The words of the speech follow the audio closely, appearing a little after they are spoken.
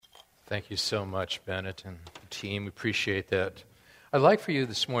Thank you so much, Bennett and the team. We appreciate that. I'd like for you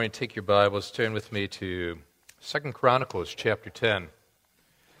this morning to take your Bibles, turn with me to 2 Chronicles chapter 10.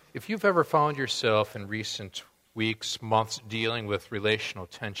 If you've ever found yourself in recent weeks, months, dealing with relational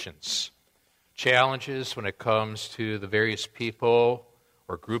tensions, challenges when it comes to the various people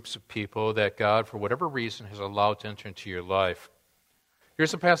or groups of people that God, for whatever reason, has allowed to enter into your life,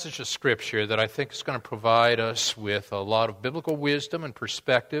 here's a passage of Scripture that I think is going to provide us with a lot of biblical wisdom and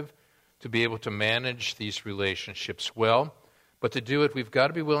perspective to be able to manage these relationships well. But to do it, we've got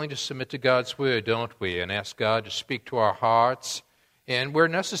to be willing to submit to God's Word, don't we? And ask God to speak to our hearts, and where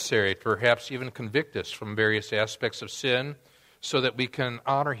necessary, perhaps even convict us from various aspects of sin so that we can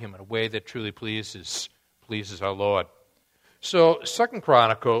honor Him in a way that truly pleases our Lord. So, 2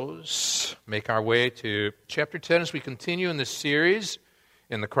 Chronicles, make our way to chapter 10 as we continue in this series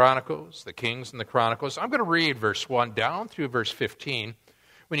in the Chronicles, the Kings and the Chronicles. I'm going to read verse 1 down through verse 15.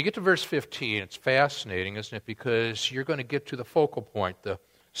 When you get to verse 15, it's fascinating, isn't it? Because you're going to get to the focal point, the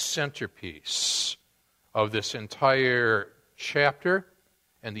centerpiece of this entire chapter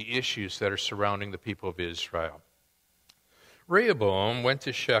and the issues that are surrounding the people of Israel. Rehoboam went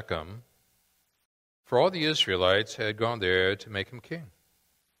to Shechem, for all the Israelites had gone there to make him king.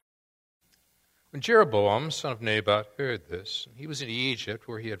 When Jeroboam, son of Nebat, heard this, he was in Egypt,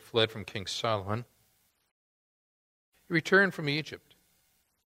 where he had fled from King Solomon. He returned from Egypt.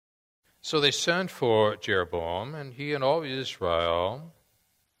 So they sent for Jeroboam, and he and all Israel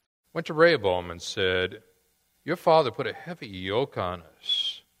went to Rehoboam and said, "Your father put a heavy yoke on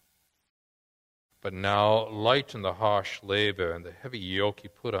us, but now lighten the harsh labor and the heavy yoke he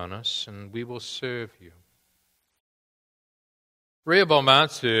put on us, and we will serve you." Rehoboam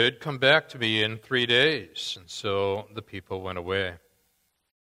answered, "Come back to me in 3 days." And so the people went away.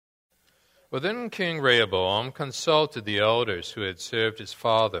 Well, then King Rehoboam consulted the elders who had served his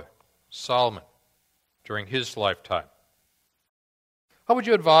father, Solomon, during his lifetime. "How would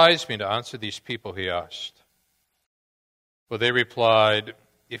you advise me to answer these people?" he asked. Well, they replied,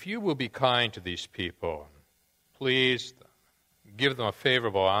 "If you will be kind to these people, please give them a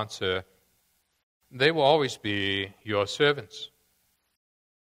favorable answer, they will always be your servants."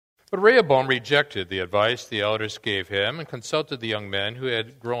 But Rehoboam rejected the advice the elders gave him and consulted the young men who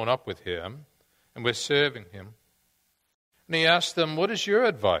had grown up with him and were serving him. And he asked them, "What is your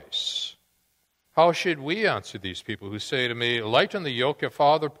advice? How should we answer these people who say to me, 'Lighten the yoke your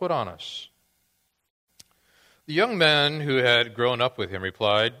father put on us'?" The young men who had grown up with him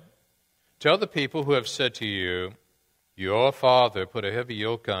replied, "Tell the people who have said to you, 'Your father put a heavy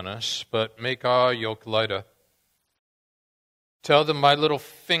yoke on us, but make our yoke lighter.' Tell them, 'My little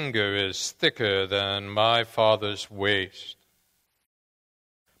finger is thicker than my father's waist.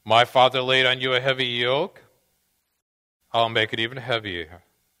 My father laid on you a heavy yoke. I'll make it even heavier.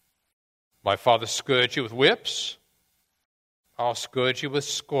 My father scourged you with whips. I'll scourge you with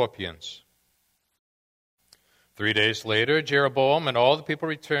scorpions." 3 days later, Jeroboam and all the people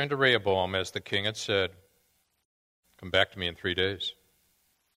returned to Rehoboam as the king had said. "Come back to me in 3 days."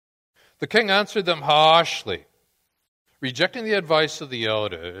 The king answered them harshly. Rejecting the advice of the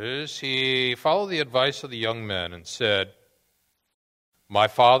elders, he followed the advice of the young men and said, "My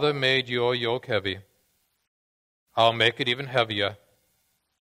father made your yoke heavy. I'll make it even heavier.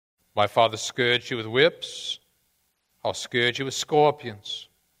 My father scourged you with whips. I'll scourge you with scorpions."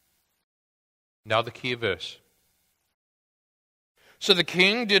 Now the key verse. So the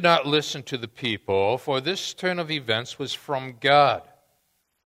king did not listen to the people, for this turn of events was from God,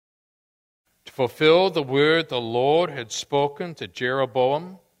 to fulfill the word the Lord had spoken to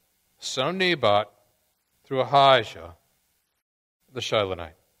Jeroboam, son of Nebat, through Ahijah the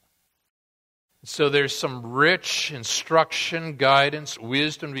Shilonite. So there's some rich instruction, guidance,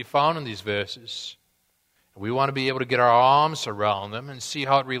 wisdom to be found in these verses. We want to be able to get our arms around them and see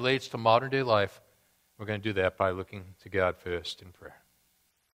how it relates to modern day life. We're going to do that by looking to God first in prayer.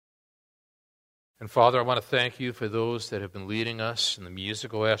 And Father, I want to thank you for those that have been leading us in the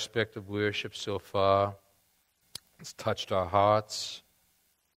musical aspect of worship so far. It's touched our hearts.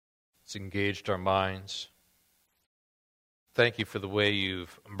 It's engaged our minds. Thank you for the way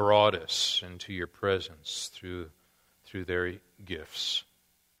you've brought us into your presence through their gifts.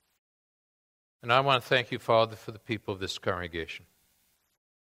 And I want to thank you, Father, for the people of this congregation.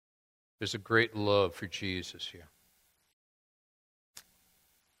 There's a great love for Jesus here.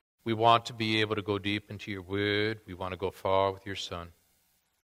 We want to be able to go deep into your word. We want to go far with your Son,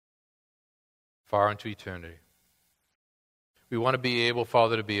 far into eternity. We want to be able,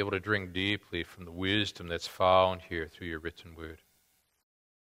 Father, to be able to drink deeply from the wisdom that's found here through your written word.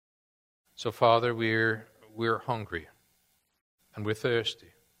 So, Father, we're hungry and we're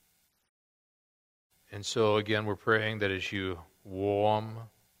thirsty. And so again, we're praying that as you warm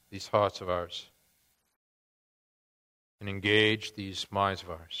these hearts of ours and engage these minds of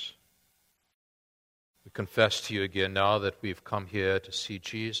ours, we confess to you again now that we've come here to see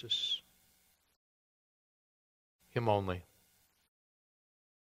Jesus, Him only.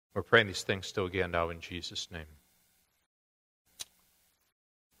 We're praying these things still again now in Jesus' name.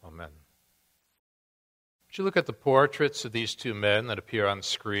 Amen. Would you look at the portraits of these two men that appear on the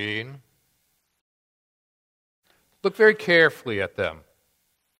screen? Look very carefully at them.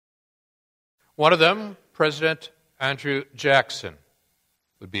 One of them, President Andrew Jackson,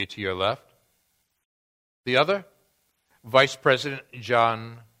 would be to your left. The other, Vice President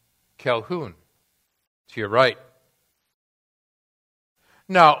John Calhoun, to your right.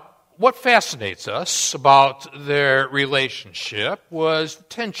 Now, what fascinates us about their relationship was the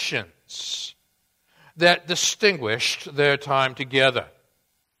tensions that distinguished their time together.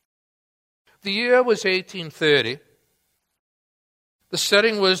 The year was 1830. The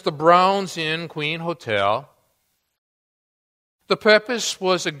setting was the Browns Inn Queen Hotel. The purpose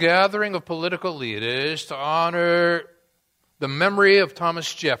was a gathering of political leaders to honor the memory of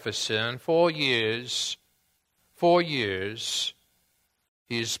Thomas Jefferson. 4 years.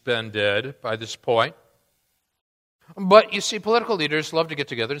 He's been dead by this point. But you see, political leaders love to get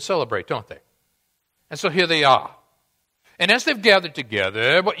together and celebrate, don't they? And so here they are. And as they've gathered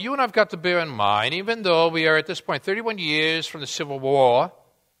together, what you and I've got to bear in mind, even though we are at this point 31 years from the Civil War,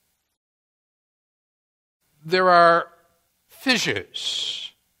 there are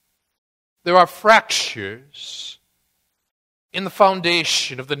fissures, there are fractures in the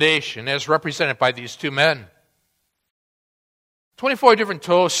foundation of the nation as represented by these two men. 24 different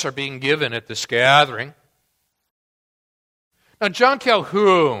toasts are being given at this gathering. Now, John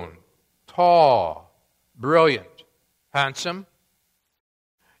Calhoun, tall, brilliant, handsome,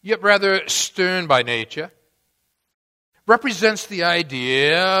 yet rather stern by nature, represents the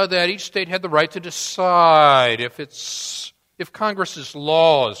idea that each state had the right to decide if Congress's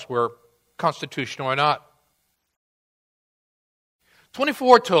laws were constitutional or not.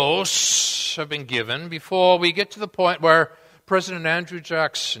 24 toasts have been given before we get to the point where President Andrew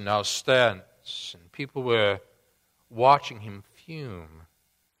Jackson now stands, and people were watching him fume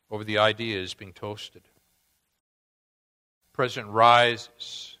over the ideas being toasted. The President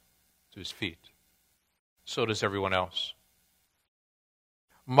rises to his feet. So does everyone else.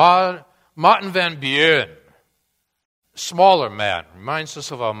 Martin Van Buren, smaller man, reminds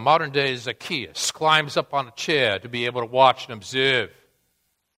us of a modern-day Zacchaeus, climbs up on a chair to be able to watch and observe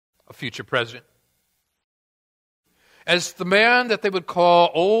a future president. As the man that they would call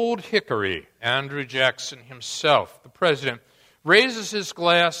Old Hickory, Andrew Jackson himself, the president, raises his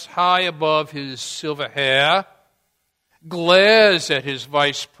glass high above his silver hair, glares at his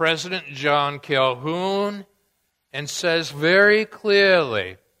vice president, John Calhoun, and says very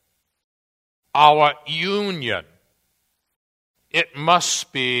clearly, "Our union, it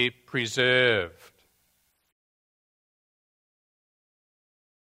must be preserved."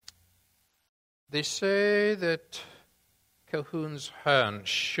 They say that Calhoun's hand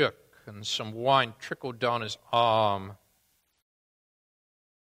shook and some wine trickled down his arm.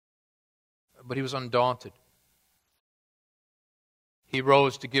 But he was undaunted. He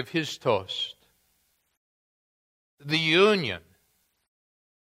rose to give his toast. The Union,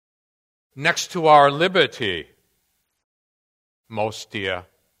 next to our liberty, most dear.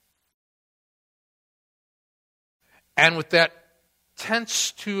 And with that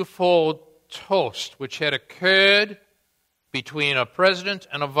tense twofold toast which had occurred between a president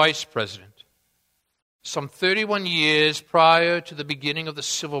and a vice president some 31 years prior to the beginning of the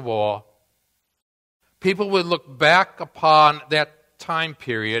Civil War, people would look back upon that time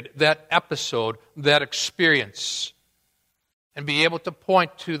period, that episode, that experience, and be able to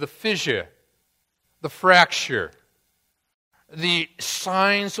point to the fissure, the fracture, the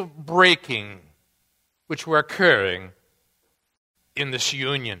signs of breaking which were occurring in this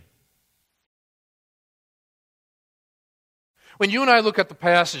union. When you and I look at the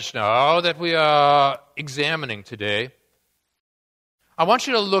passage now that we are examining today, I want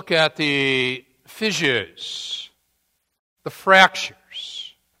you to look at the fissures, the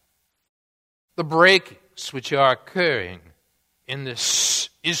fractures, the breakings which are occurring in this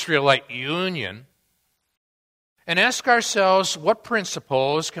Israelite union, and ask ourselves, what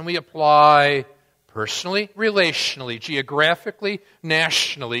principles can we apply personally, relationally, geographically,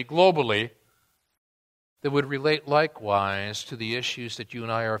 nationally, globally, that would relate likewise to the issues that you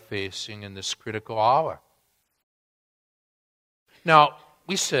and I are facing in this critical hour. Now,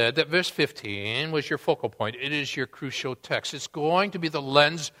 we said that verse 15 was your focal point. It is your crucial text. It's going to be the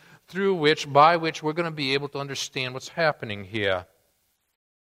lens by which we're going to be able to understand what's happening here.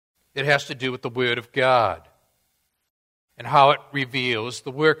 It has to do with the Word of God and how it reveals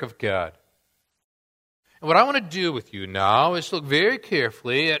the work of God. And what I want to do with you now is look very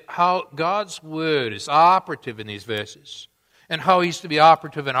carefully at how God's Word is operative in these verses and how He's to be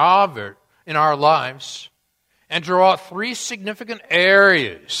operative in our lives, and draw out three significant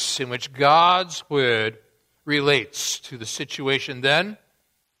areas in which God's Word relates to the situation then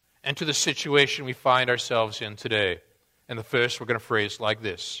and to the situation we find ourselves in today. And the first we're going to phrase like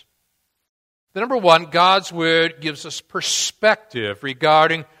this. The number one, God's Word gives us perspective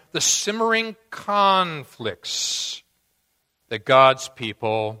regarding the simmering conflicts that God's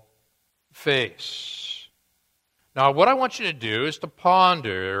people face. Now, what I want you to do is to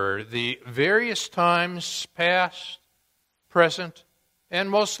ponder the various times past, present, and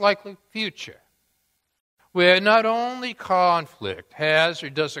most likely future, where not only conflict has or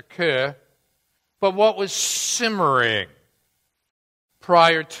does occur, but what was simmering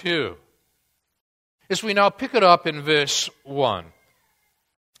prior to. As we now pick it up in verse 1.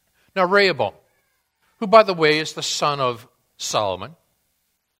 Now Rehoboam, who by the way is the son of Solomon,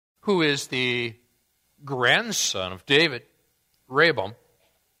 who is the grandson of David, Rehoboam,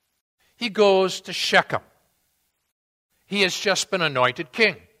 he goes to Shechem. He has just been anointed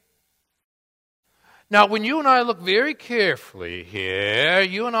king. Now, when you and I look very carefully here,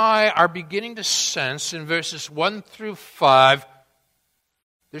 you and I are beginning to sense in verses 1 through 5,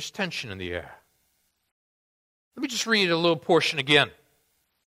 there's tension in the air. Let me just read a little portion again.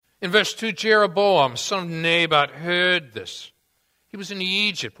 In verse 2, Jeroboam, son of Nebat, heard this. He was in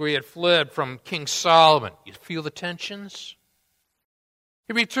Egypt, where he had fled from King Solomon. You feel the tensions?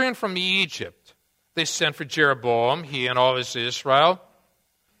 He returned from Egypt. They sent for Jeroboam, he and all his Israel.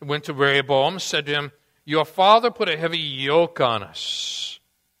 They went to Rehoboam, said to him, "Your father put a heavy yoke on us.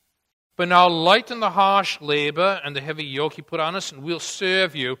 But now lighten the harsh labor and the heavy yoke he put on us, and we'll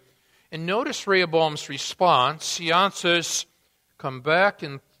serve you." And notice Rehoboam's response. He answers, "Come back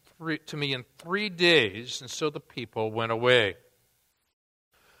to me in 3 days." And so the people went away.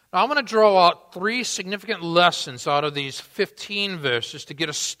 Now I'm going to draw out 3 significant lessons out of these 15 verses to get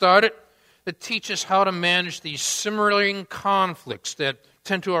us started that teach us how to manage these simmering conflicts that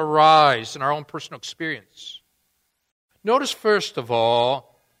tend to arise in our own personal experience. Notice, first of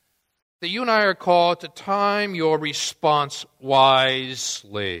all, that you and I are called to time your response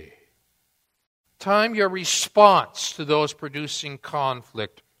wisely. Time your response to those producing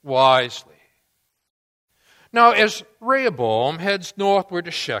conflict wisely. Now, as Rehoboam heads northward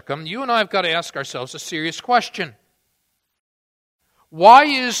to Shechem, you and I have got to ask ourselves a serious question. Why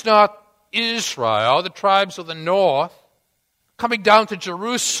is not Israel, the tribes of the north, coming down to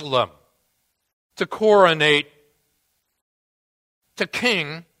Jerusalem to coronate to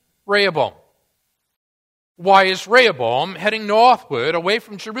King Rehoboam? Why is Rehoboam heading northward away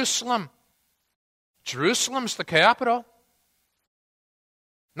from Jerusalem? Jerusalem's the capital,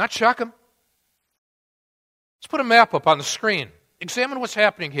 not Shechem. Let's put a map up on the screen. Examine what's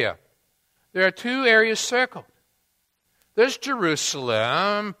happening here. There are 2 areas circled. There's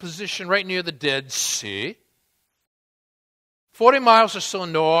Jerusalem, positioned right near the Dead Sea. 40 miles or so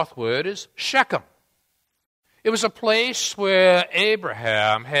northward is Shechem. It was a place where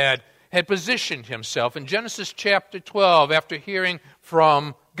Abraham had positioned himself in Genesis chapter 12 after hearing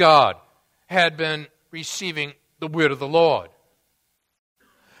from God, had been receiving the word of the Lord.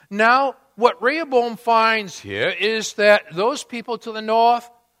 Now, what Rehoboam finds here is that those people to the north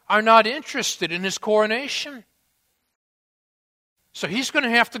are not interested in his coronation. So he's going to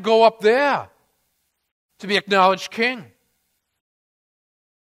have to go up there to be acknowledged king.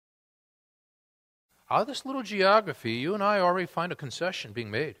 Out of this little geography, you and I already find a concession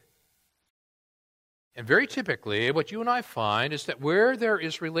being made. And very typically, what you and I find is that where there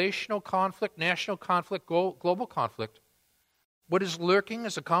is relational conflict, national conflict, global conflict, what is lurking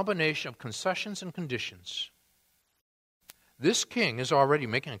is a combination of concessions and conditions. This king is already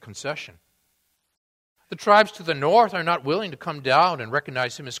making a concession. The tribes to the north are not willing to come down and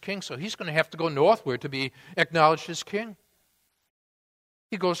recognize him as king, so he's going to have to go northward to be acknowledged as king.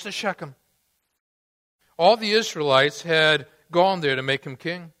 He goes to Shechem. All the Israelites had gone there to make him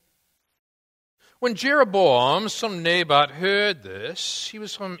king. When Jeroboam, son of Nebat, heard this, he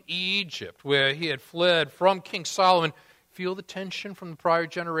was from Egypt, where he had fled from King Solomon. Feel the tension from the prior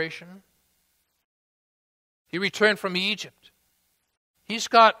generation? He returned from Egypt. He's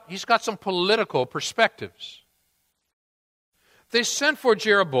got some political perspectives. They sent for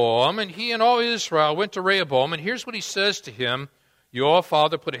Jeroboam, and he and all Israel went to Rehoboam, and here's what he says to him: "Your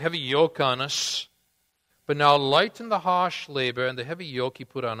father put a heavy yoke on us, but But now lighten the harsh labor and the heavy yoke he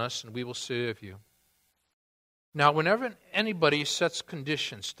put on us, and we will serve you. Now, whenever anybody sets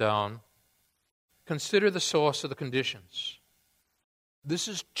conditions down, consider the source of the conditions. This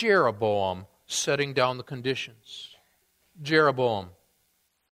is Jeroboam setting down the conditions. Jeroboam,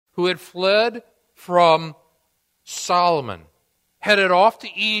 who had fled from Solomon, headed off to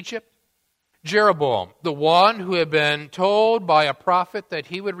Egypt. Jeroboam, the one who had been told by a prophet that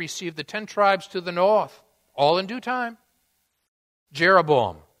he would receive the 10 tribes to the north, all in due time.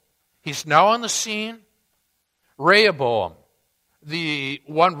 Jeroboam, he's now on the scene. Rehoboam, the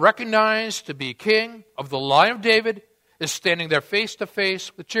one recognized to be king of the line of David, is standing there face to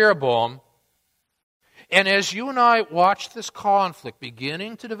face with Jeroboam. And as you and I watch this conflict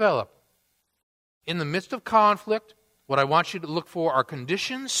beginning to develop, in the midst of conflict, what I want you to look for are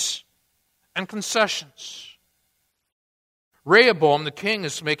conditions and concessions. Rehoboam, the king,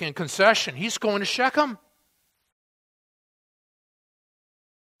 is making a concession. He's going to Shechem.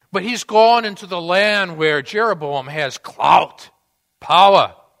 But he's gone into the land where Jeroboam has clout,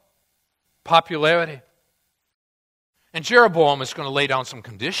 power, popularity. And Jeroboam is going to lay down some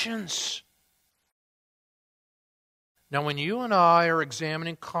conditions. Now, when you and I are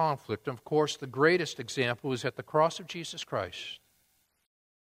examining conflict, of course, the greatest example is at the cross of Jesus Christ.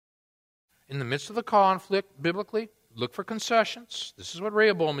 In the midst of the conflict, biblically, look for concessions. This is what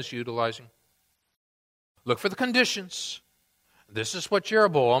Rehoboam is utilizing. Look for the conditions. This is what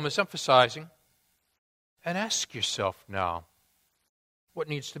Jeroboam is emphasizing. And ask yourself now, what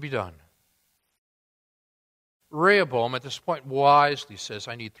needs to be done? Rehoboam at this point wisely says,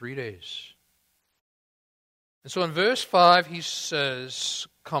 I need 3 days. And so in verse 5 he says,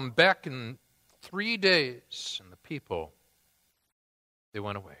 come back in 3 days. And the people, they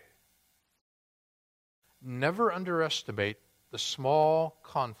went away. Never underestimate the small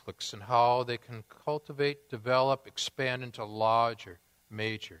conflicts and how they can cultivate, develop, expand into larger,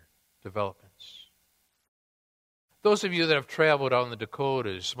 major developments. Those of you that have traveled out in the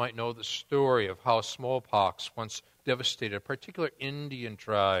Dakotas might know the story of how smallpox once devastated a particular Indian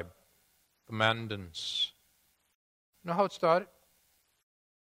tribe, the Mandans. You know how it started?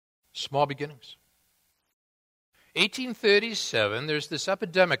 Small beginnings. 1837, there's this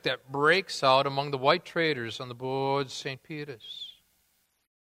epidemic that breaks out among the white traders on the board of St. Peter's.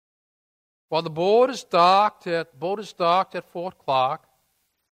 While the boat is docked at Fort Clark,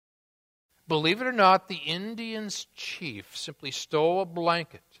 believe it or not, the Indians' chief simply stole a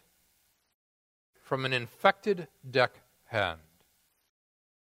blanket from an infected deckhand.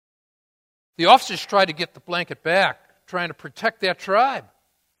 The officers tried to get the blanket back, trying to protect their tribe.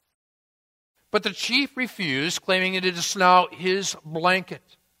 But the chief refused, claiming it is now his blanket.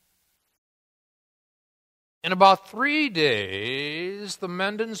 In about 3 days, the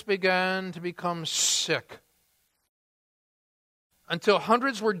Mandans began to become sick, until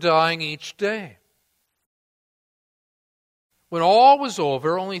hundreds were dying each day. When all was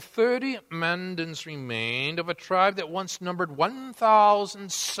over, only 30 Mandans remained of a tribe that once numbered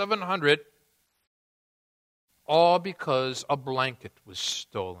 1,700, all because a blanket was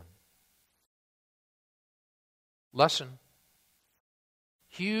stolen. Lesson: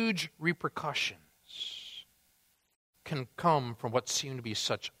 huge repercussions can come from what seem to be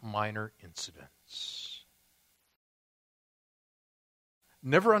such minor incidents.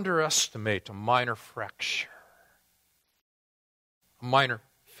 Never underestimate a minor fracture, a minor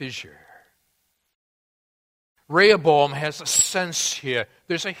fissure. Rehoboam has a sense here.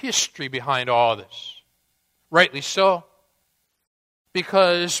 There's a history behind all this. Rightly so.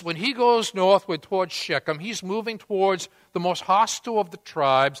 Because when he goes northward towards Shechem, he's moving towards the most hostile of the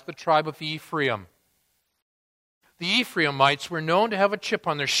tribes, the tribe of Ephraim. The Ephraimites were known to have a chip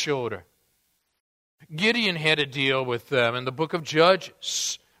on their shoulder. Gideon had to deal with them in the book of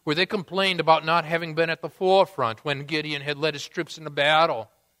Judges, where they complained about not having been at the forefront when Gideon had led his troops into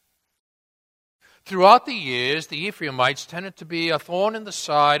battle. Throughout the years, the Ephraimites tended to be a thorn in the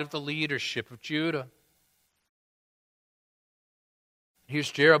side of the leadership of Judah. Here's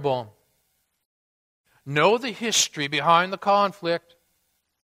Jeroboam. Know the history behind the conflict.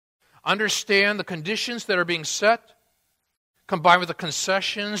 Understand the conditions that are being set, combined with the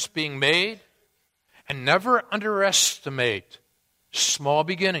concessions being made, and never underestimate small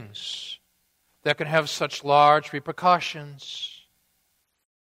beginnings that can have such large repercussions.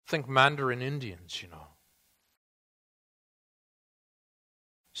 Think Mandarin Indians, you know.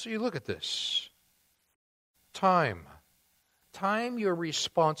 So you look at this. Time your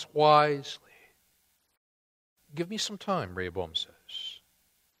response wisely. Give me some time, Rehoboam says.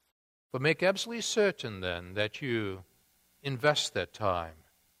 But make absolutely certain then that you invest that time,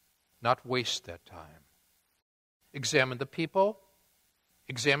 not waste that time. Examine the people,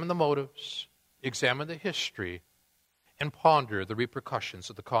 examine the motives, examine the history, and ponder the repercussions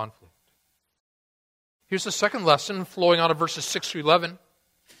of the conflict. Here's the second lesson flowing out of verses 6 through 11.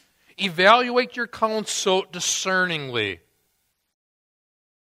 Evaluate your counsel discerningly.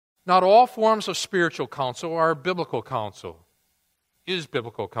 Not all forms of spiritual counsel are biblical counsel, is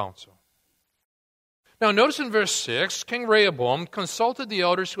biblical counsel. Now notice in verse 6, King Rehoboam consulted the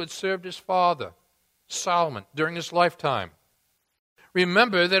elders who had served his father, Solomon, during his lifetime.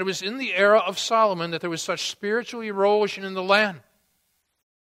 Remember that it was in the era of Solomon that there was such spiritual erosion in the land.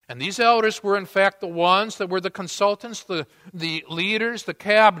 And these elders were in fact the ones that were the consultants, the leaders, the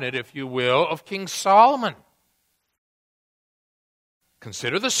cabinet, if you will, of King Solomon.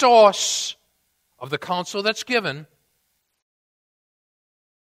 Consider the source of the counsel that's given.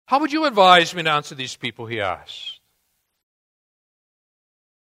 How would you advise me to answer these people, he asked.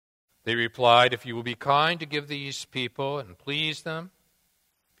 They replied, if you will be kind to give these people and please them,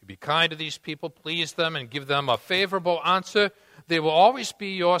 if you be kind to these people, please them, and give them a favorable answer, they will always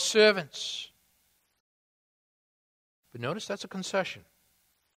be your servants. But notice that's a concession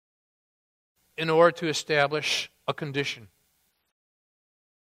in order to establish a condition.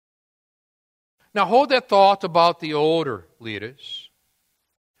 Now hold that thought about the older leaders,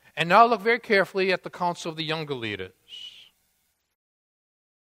 and now look very carefully at the counsel of the younger leaders.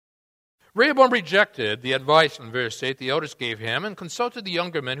 Rehoboam rejected the advice in verse 8 the elders gave him and consulted the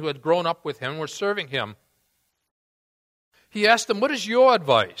younger men who had grown up with him and were serving him. He asked them, what is your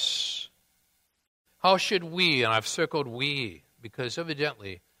advice? How should we, and I've circled we, because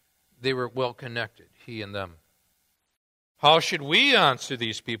evidently they were well connected, he and them. How should we answer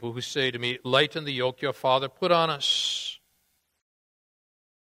these people who say to me, lighten the yoke your father put on us?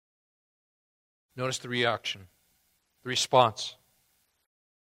 Notice the reaction, the response.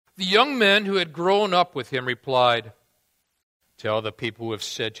 The young men who had grown up with him replied, tell the people who have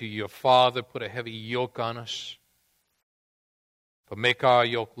said to you, your father put a heavy yoke on us, but make our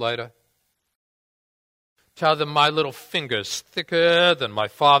yoke lighter. Tell them my little finger's thicker than my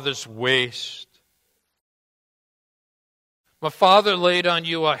father's waist. My father laid on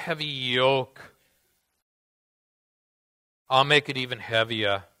you a heavy yoke. I'll make it even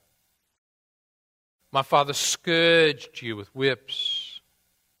heavier. My father scourged you with whips.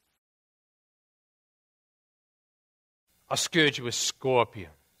 I'll scourge you with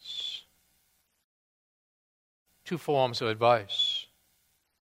scorpions. Two forms of advice.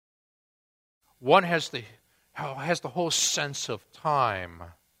 One has the whole sense of time,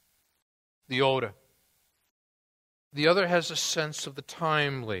 the older. The other has a sense of the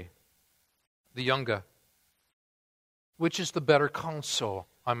timely, the younger. Which is the better counsel,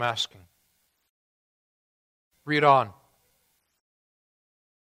 I'm asking? Read on.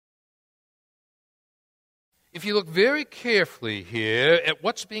 If you look very carefully here at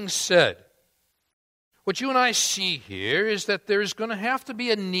what's being said, what you and I see here is that there's going to have to be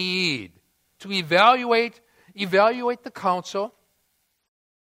a need to evaluate the counsel,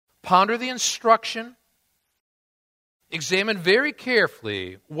 ponder the instruction, examine very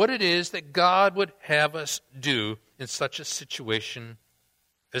carefully what it is that God would have us do in such a situation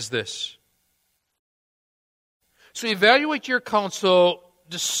as this. So evaluate your counsel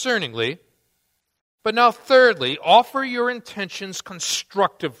discerningly, but now thirdly, offer your intentions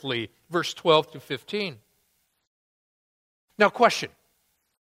constructively, verse 12 to 15. Now question,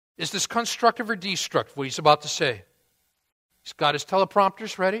 is this constructive or destructive, what he's about to say? He's got his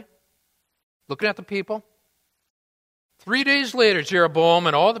teleprompters ready, looking at the people. 3 days later, Jeroboam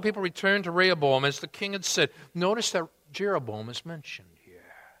and all the people returned to Rehoboam as the king had said. Notice that Jeroboam is mentioned here.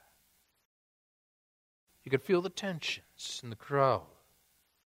 You could feel the tensions in the crowd.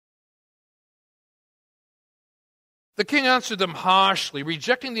 The king answered them harshly.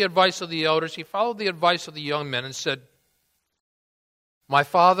 Rejecting the advice of the elders, he followed the advice of the young men and said, my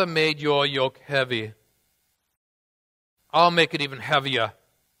father made your yoke heavy. I'll make it even heavier.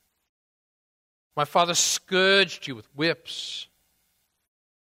 My father scourged you with whips.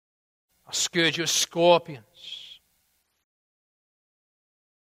 I'll scourge you with scorpions.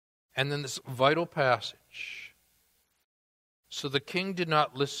 And then this vital passage. So the king did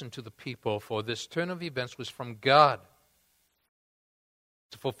not listen to the people, for this turn of events was from God,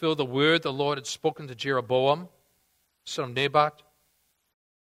 to fulfill the word the Lord had spoken to Jeroboam, son of Nebat,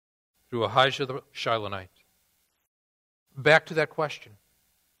 through Ahijah the Shilonite. Back to that question.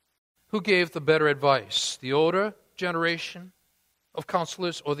 Who gave the better advice? The older generation of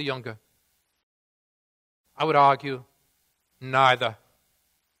counselors or the younger? I would argue neither.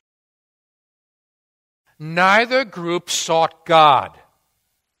 Neither group sought God.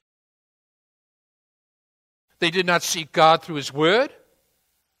 They did not seek God through His Word.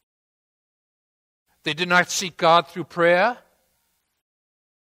 They did not seek God through prayer.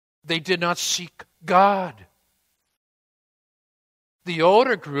 They did not seek God. The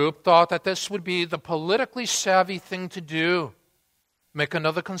older group thought that this would be the politically savvy thing to do. Make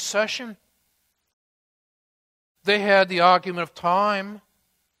another concession. They had the argument of time.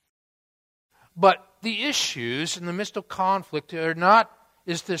 But the issues in the midst of conflict are not,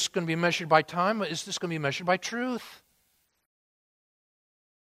 is this going to be measured by time, or is this going to be measured by truth?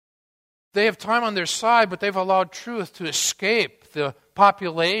 They have time on their side, but they've allowed truth to escape the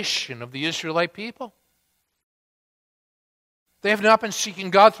population of the Israelite people. They have not been seeking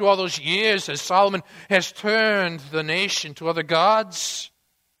God through all those years as Solomon has turned the nation to other gods.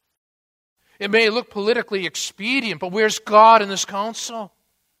 It may look politically expedient, but where's God in this council?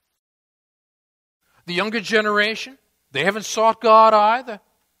 The younger generation, they haven't sought God either.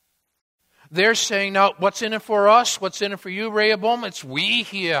 They're saying, now, what's in it for us? What's in it for you, Rehoboam? It's we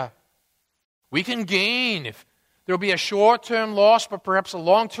here. We can gain. If there'll be a short-term loss, but perhaps a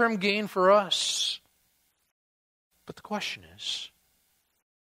long-term gain for us. But the question is,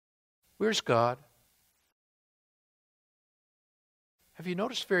 where's God? Have you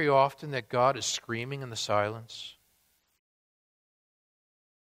noticed very often that God is screaming in the silence?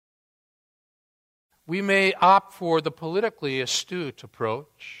 We may opt for the politically astute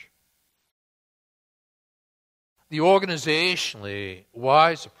approach, the organizationally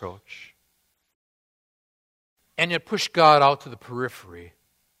wise approach, and yet push God out to the periphery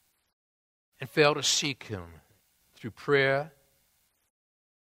and fail to seek Him through prayer,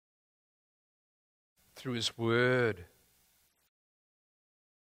 through His Word.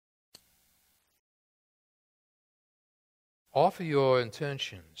 Offer your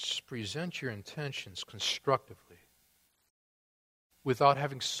intentions, present your intentions constructively. Without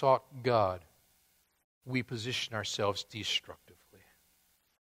having sought God, we position ourselves destructively.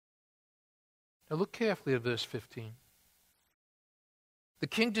 Now look carefully at verse 15. The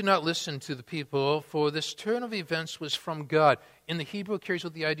king did not listen to the people, for this turn of events was from God. In the Hebrew, it carries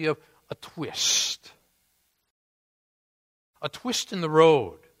with the idea of a twist. A twist in the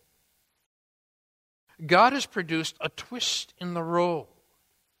road. God has produced a twist in the road.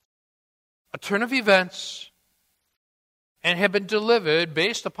 A turn of events, and have been delivered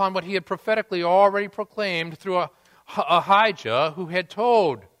based upon what he had prophetically already proclaimed through Ahijah, who had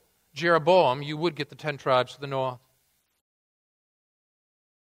told Jeroboam, you would get the 10 tribes to the north.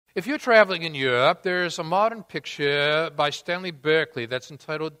 If you're traveling in Europe, there's a modern picture by Stanley Berkeley that's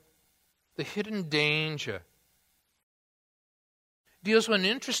entitled The Hidden Danger. It deals with an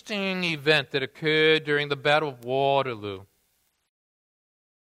interesting event that occurred during the Battle of Waterloo.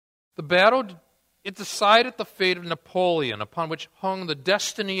 The battle, it decided the fate of Napoleon, upon which hung the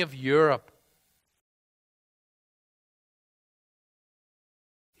destiny of Europe.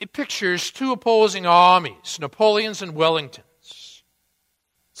 It pictures two opposing armies, Napoleon's and Wellington's.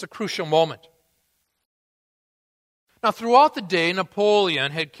 It's a crucial moment. Now, throughout the day,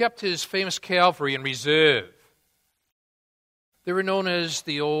 Napoleon had kept his famous cavalry in reserve. They were known as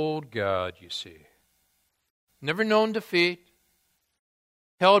the Old Guard, you see. Never known defeat.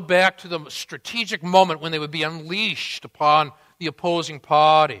 Held back to the strategic moment when they would be unleashed upon the opposing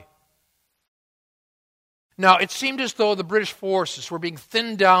party. Now, it seemed as though the British forces were being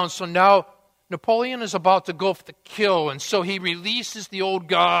thinned down, so now Napoleon is about to go for the kill, and so he releases the Old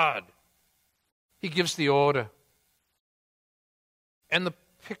Guard. He gives the order. And the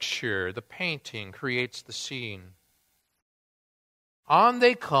picture, the painting, creates the scene. On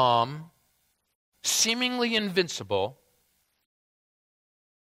they come, seemingly invincible,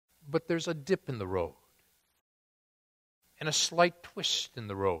 but there's a dip in the road and a slight twist in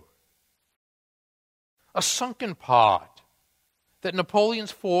the road. A sunken part that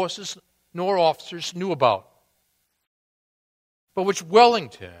Napoleon's forces nor officers knew about, but which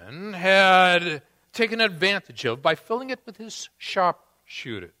Wellington had taken advantage of by filling it with his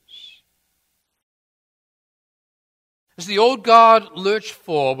sharpshooters. As the Old Guard lurched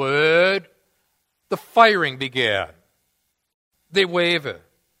forward, the firing began. They waver,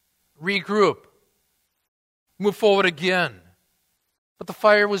 regroup, move forward again. But the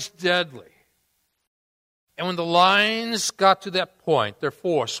fire was deadly. And when the lines got to that point, their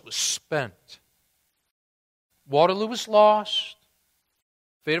force was spent. Waterloo was lost.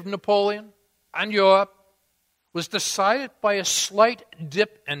 Fate of Napoleon and Europe was decided by a slight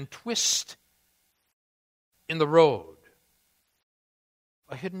dip and twist in the road.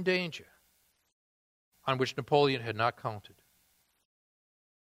 A hidden danger on which Napoleon had not counted.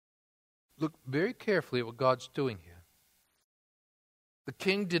 Look very carefully at what God's doing here. The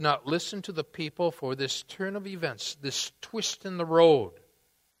king did not listen to the people, for this turn of events, this twist in the road,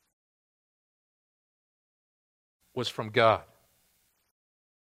 was from God.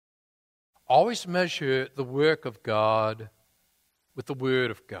 Always measure the work of God with the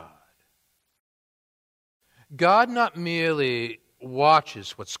Word of God. God not merely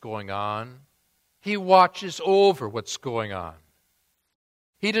watches what's going on, He watches over what's going on.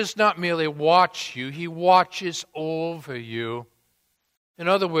 He does not merely watch you, He watches over you. In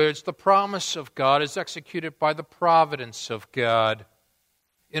other words, the promise of God is executed by the providence of God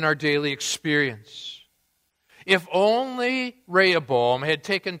in our daily experience. If only Rehoboam had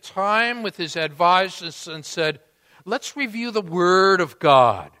taken time with his advisors and said, let's review the Word of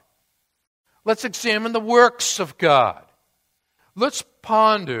God. Let's examine the works of God. Let's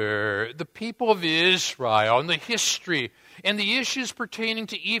ponder the people of Israel and the history and the issues pertaining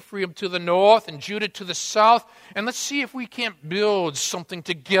to Ephraim to the north and Judah to the south, and let's see if we can't build something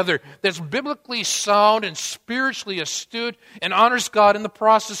together that's biblically sound and spiritually astute and honors God in the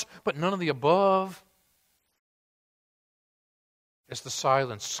process, but none of the above. As the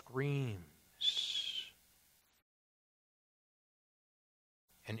silence screams,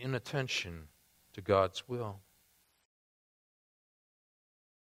 and inattention to God's will.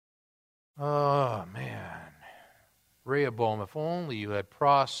 Oh, man. Rehoboam, if only you had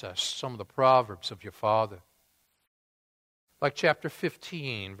processed some of the proverbs of your father. Like chapter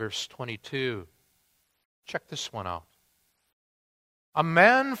 15, verse 22. Check this one out. A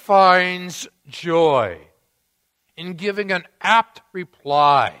man finds joy in giving an apt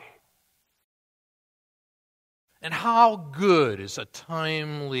reply. And how good is a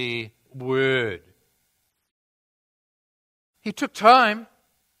timely word? He took time,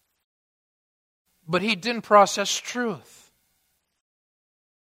 but he didn't process truth.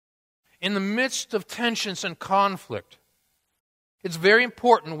 In the midst of tensions and conflict, it's very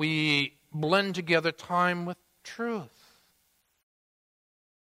important we blend together time with truth.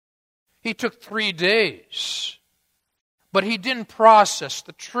 He took 3 days, but he didn't process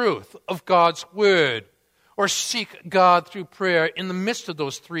the truth of God's Word or seek God through prayer in the midst of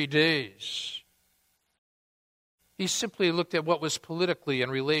those 3 days. He simply looked at what was politically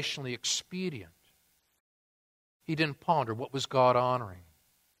and relationally expedient. He didn't ponder what was God-honoring.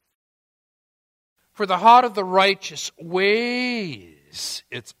 For the heart of the righteous weighs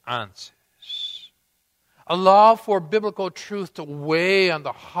its answers. Allow for biblical truth to weigh on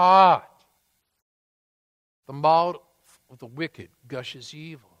the heart. The mouth of the wicked gushes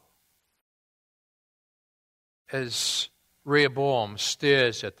evil. As Rehoboam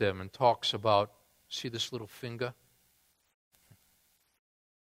stares at them and talks about, see this little finger?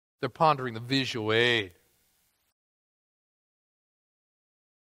 They're pondering the visual aid.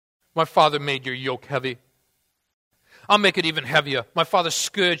 My father made your yoke heavy. I'll make it even heavier. My father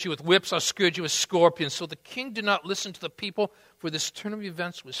scourged you with whips. I'll scourge you with scorpions. So the king did not listen to the people, for this turn of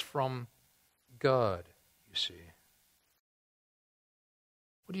events was from God, you see.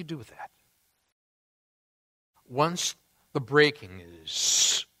 What do you do with that? Once the breaking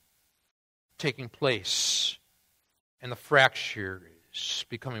is taking place and the fracture is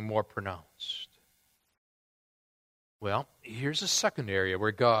becoming more pronounced, well, here's a second area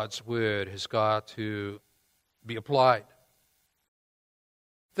where God's Word has got to be applied.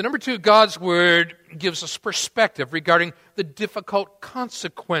 The number 2, God's Word gives us perspective regarding the difficult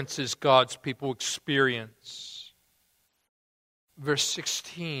consequences God's people experience. Verse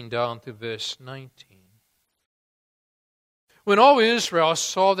 16 down to verse 19. When all Israel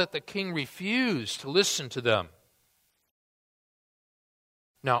saw that the king refused to listen to them.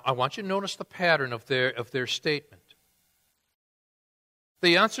 Now, I want you to notice the pattern of their statement.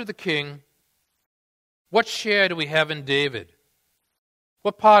 They answered the king, what share do we have in David?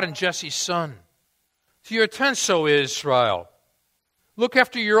 What part in Jesse's son? To your tents, O Israel. Look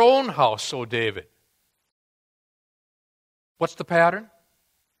after your own house, O David. What's the pattern?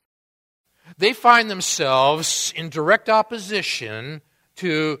 They find themselves in direct opposition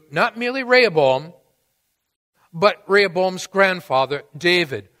to not merely Rehoboam, but Rehoboam's grandfather,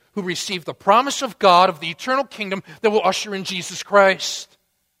 David, who received the promise of God of the eternal kingdom that will usher in Jesus Christ.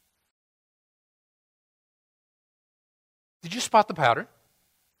 Did you spot the pattern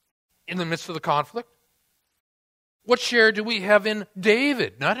in the midst of the conflict? What share do we have in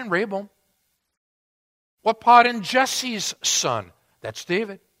David, not in Rehoboam? What part in Jesse's son? That's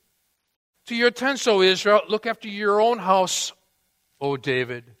David. To your tents, O Israel, look after your own house, O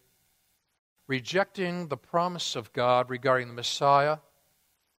David. Rejecting the promise of God regarding the Messiah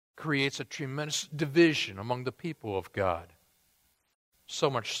creates a tremendous division among the people of God. So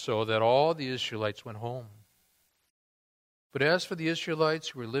much so that all the Israelites went home. But as for the Israelites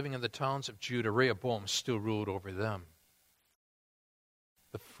who were living in the towns of Judah, Rehoboam still ruled over them.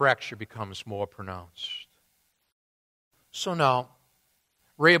 The fracture becomes more pronounced. So now,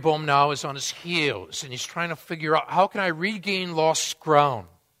 Rehoboam now is on his heels, and he's trying to figure out, how can I regain lost ground?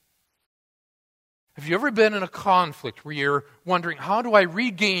 Have you ever been in a conflict where you're wondering, how do I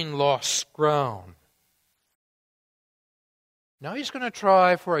regain lost ground? Now he's going to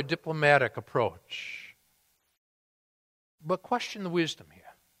try for a diplomatic approach. But question the wisdom here.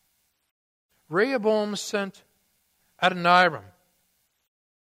 Rehoboam sent Adoniram,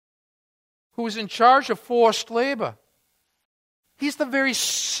 who was in charge of forced labor. He's the very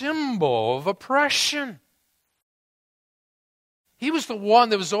symbol of oppression. He was the one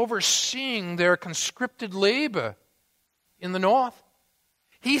that was overseeing their conscripted labor in the north.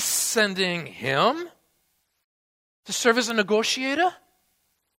 He's sending him to serve as a negotiator?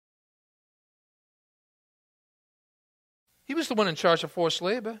 He was the one in charge of forced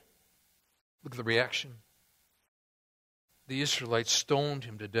labor. Look at the reaction. The Israelites stoned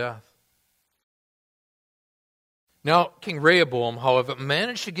him to death. Now, King Rehoboam, however,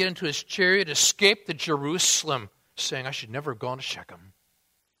 managed to get into his chariot, escape to Jerusalem, saying, I should never have gone to Shechem.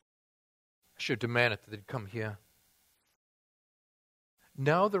 I should have demanded that they'd come here.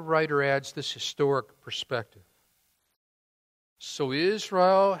 Now the writer adds this historic perspective. So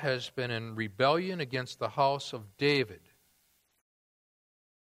Israel has been in rebellion against the house of David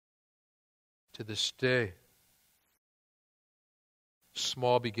to this day.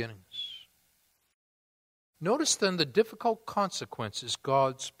 Small beginnings. Notice then the difficult consequences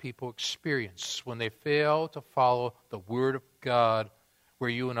God's people experience when they fail to follow the Word of God, where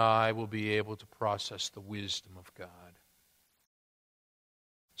you and I will be able to process the wisdom of God.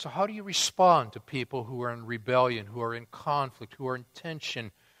 So how do you respond to people who are in rebellion, who are in conflict, who are in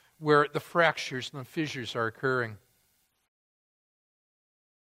tension, where the fractures and the fissures are occurring?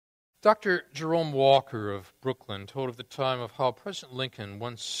 Dr. Jerome Walker of Brooklyn told of the time of how President Lincoln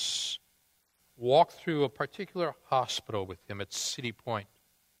once walked through a particular hospital with him at City Point.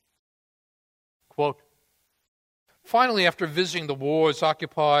 Quote, finally, after visiting the wards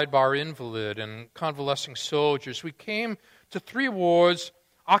occupied by our invalid and convalescing soldiers, we came to 3 wards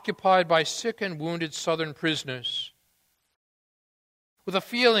occupied by sick and wounded Southern prisoners. With a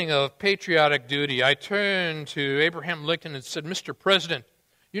feeling of patriotic duty, I turned to Abraham Lincoln and said, Mr. President,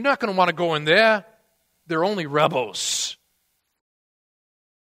 you're not going to want to go in there. They're only rebels.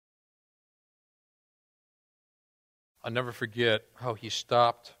 I'll never forget how he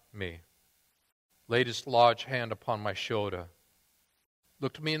stopped me, laid his large hand upon my shoulder,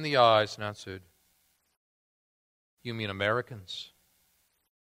 looked me in the eyes and answered, you mean Americans?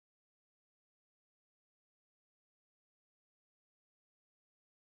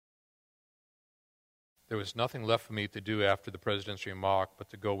 There was nothing left for me to do after the president's remark but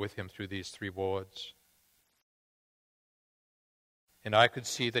to go with him through these 3 wards. And I could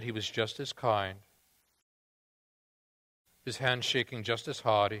see that he was just as kind, his handshaking just as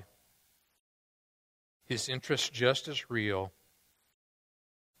hearty, his interest just as real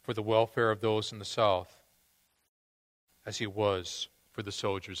for the welfare of those in the South as he was for the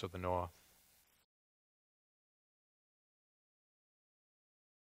soldiers of the North.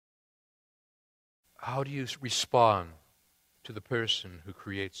 How do you respond to the person who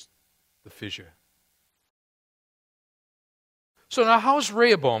creates the fissure? So now how's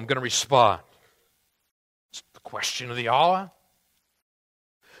Rehoboam going to respond? It's the question of the hour.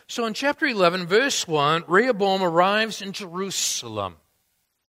 So in chapter 11, verse 1, Rehoboam arrives in Jerusalem,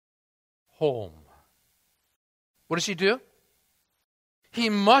 home. What does he do? He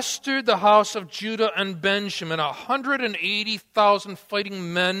mustered the house of Judah and Benjamin, 180,000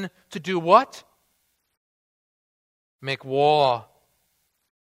 fighting men to do what? Make war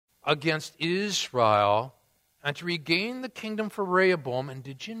against Israel and to regain the kingdom for Rehoboam. And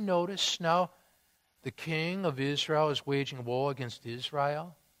did you notice now the king of Israel is waging war against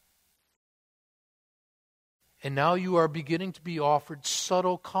Israel? And now you are beginning to be offered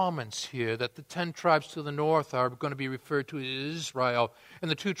subtle comments here that the 10 tribes to the north are going to be referred to as Israel, and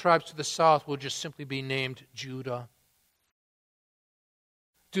the 2 tribes to the south will just simply be named Judah.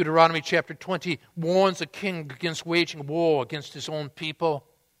 Deuteronomy chapter 20 warns a king against waging war against his own people.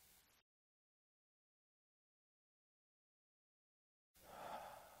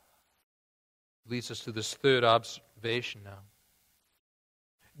 Leads us to this third observation now.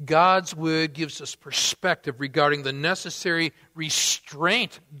 God's word gives us perspective regarding the necessary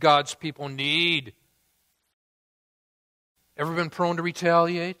restraint God's people need. Ever been prone to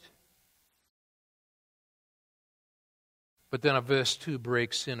retaliate? But then a verse 2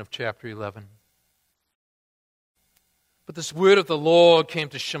 breaks in of chapter 11. But this word of the Lord came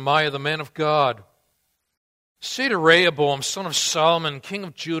to Shemaiah, the man of God. Say to Rehoboam, son of Solomon, king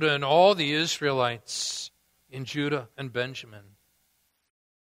of Judah, and all the Israelites in Judah and Benjamin.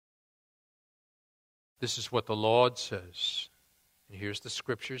 This is what the Lord says. And here's the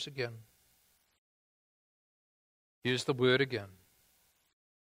scriptures again. Here's the word again.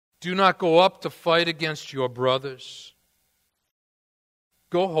 Do not go up to fight against your brothers.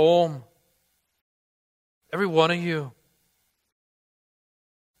 Go home, every one of you.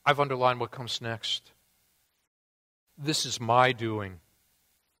 I've underlined what comes next. This is my doing.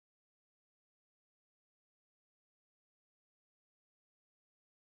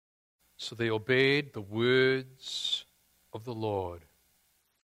 So they obeyed the words of the Lord.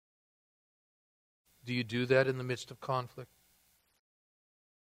 Do you do that in the midst of conflict?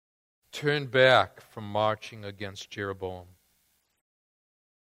 Turn back from marching against Jeroboam.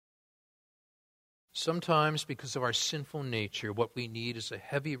 Sometimes, because of our sinful nature, what we need is a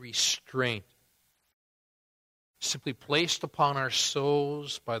heavy restraint simply placed upon our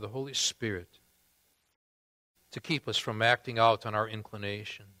souls by the Holy Spirit to keep us from acting out on our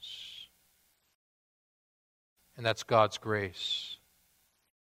inclinations. And that's God's grace.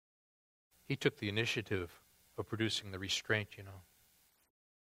 He took the initiative of producing the restraint, you know.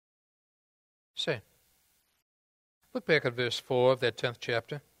 Say, look back at verse 4 of that 10th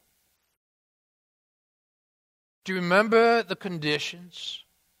chapter. Do you remember the conditions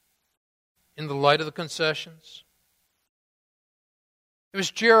in the light of the concessions? It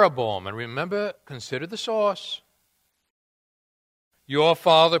was Jeroboam, and remember, consider the source. Your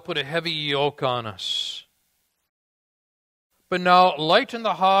father put a heavy yoke on us. But now lighten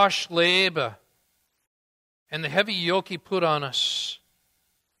the harsh labor and the heavy yoke he put on us.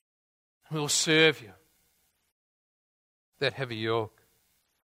 We'll serve you. That heavy yoke.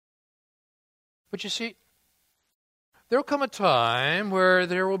 But you see, there will come a time where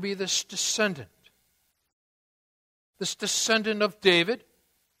there will be this descendant of David,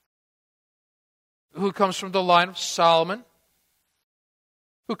 who comes from the line of Solomon,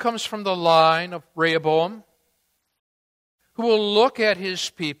 who comes from the line of Rehoboam, who will look at his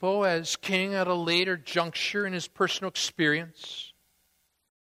people as king at a later juncture in his personal experience.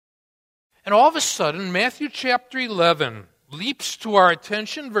 And all of a sudden, Matthew chapter 11 leaps to our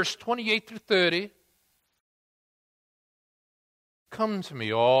attention, verse 28 through 30. Come to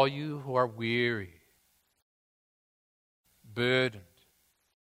me, all you who are weary, burdened.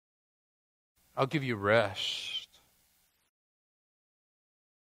 I'll give you rest.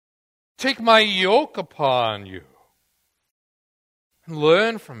 Take my yoke upon you and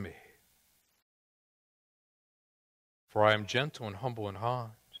learn from me. For I am gentle and humble in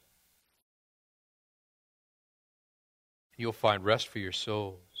heart. You'll find rest for your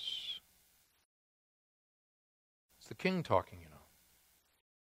souls. It's the king talking, you know.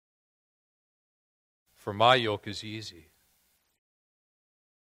 For my yoke is easy.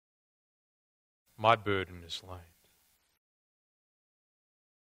 My burden is light.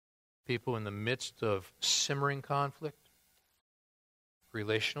 People in the midst of simmering conflict,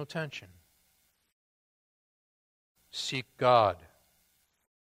 relational tension, seek God,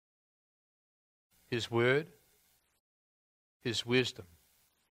 His Word, His wisdom,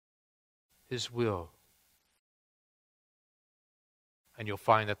 His will, and you'll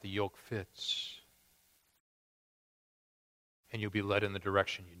find that the yoke fits. And you'll be led in the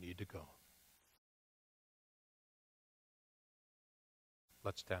direction you need to go.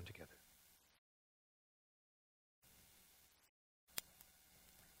 Let's stand together.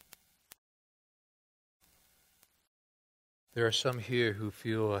 There are some here who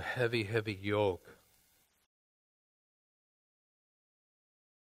feel a heavy, heavy yoke.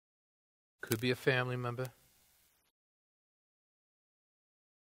 Could be a family member.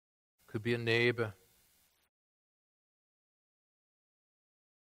 Could be a neighbor.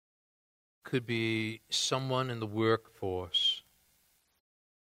 Could be someone in the workforce.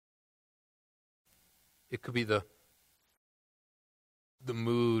 It could be the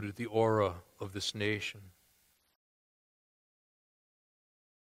mood, the aura of this nation.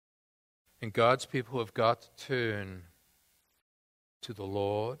 And God's people have got to turn to the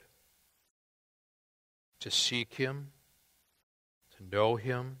Lord, to seek Him, to know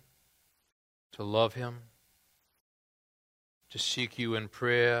Him, to love Him, to seek you in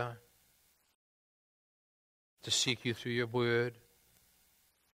prayer, to seek you through your word,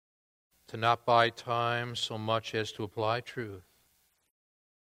 to not buy time so much as to apply truth.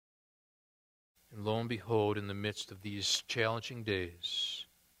 And lo and behold, in the midst of these challenging days,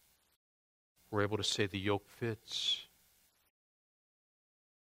 we're able to say the yoke fits,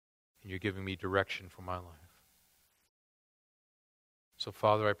 and you're giving me direction for my life. So,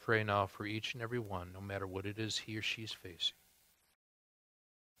 Father, I pray now for each and every one, no matter what it is he or she is facing.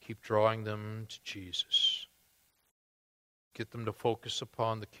 Keep drawing them to Jesus. Get them to focus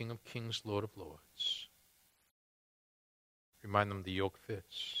upon the King of Kings, Lord of Lords. Remind them the yoke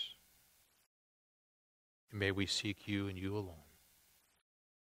fits. And may we seek you and you alone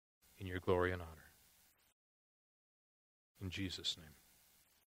in your glory and honor. In Jesus' name.